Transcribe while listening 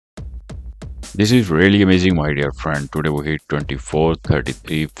This is really amazing, my dear friend. Today we hit 24,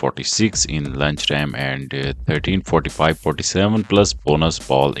 33, 46 in lunchtime and 13, 45, 47 plus bonus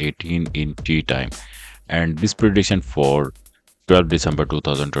ball 18 in tea time. And this prediction for 12 December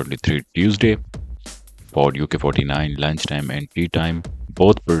 2023 Tuesday for UK49 lunchtime and tea time.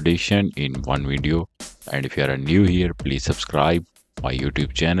 Both prediction in one video. And if you are new here, please subscribe my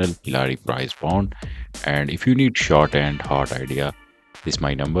YouTube channel Hilary Price Bond. And if you need short and hot idea, this is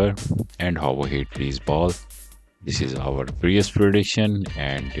my number. And how we hit this ball, this is our previous prediction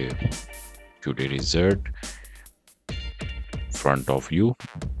and today result front of you.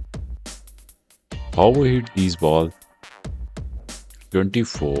 How we hit this ball,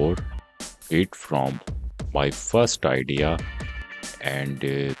 24 hit from my first idea and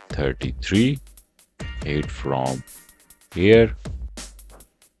 33 hit from here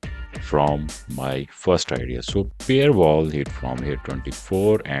from my first idea. So pair ball hit from here,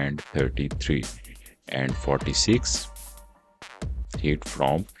 24 and 33, and 46 hit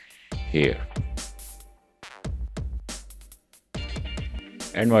from here.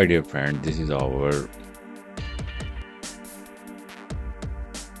 And my dear friend, this is our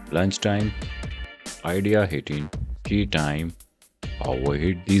lunchtime idea hitting tea time. How we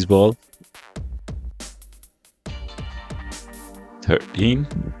hit this ball, 13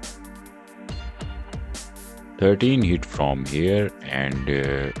 hit from here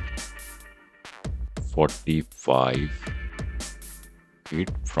and 45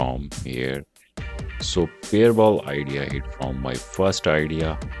 hit from here. So pair ball idea hit from my first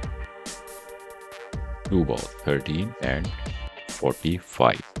idea, two ball 13 and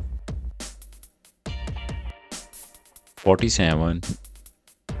 45. 47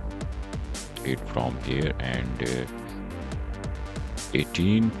 hit from here and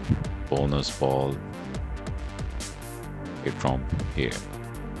 18 bonus ball hit from here.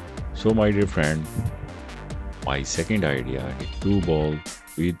 So my dear friend, my second idea hit two ball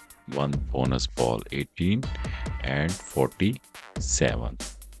with one bonus ball, 18 and 47.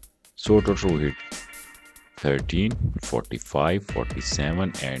 So total hit 13, 45,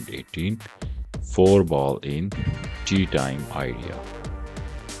 47 and 18. 4 ball in tea time idea.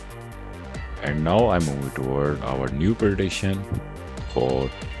 And now I'm moving toward our new prediction for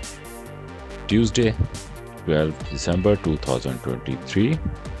Tuesday 12 December 2023.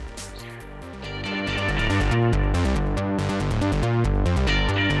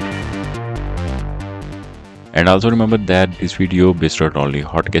 And also remember that this video based on only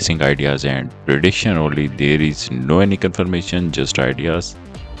hot guessing ideas and prediction only. There is no any confirmation, just ideas.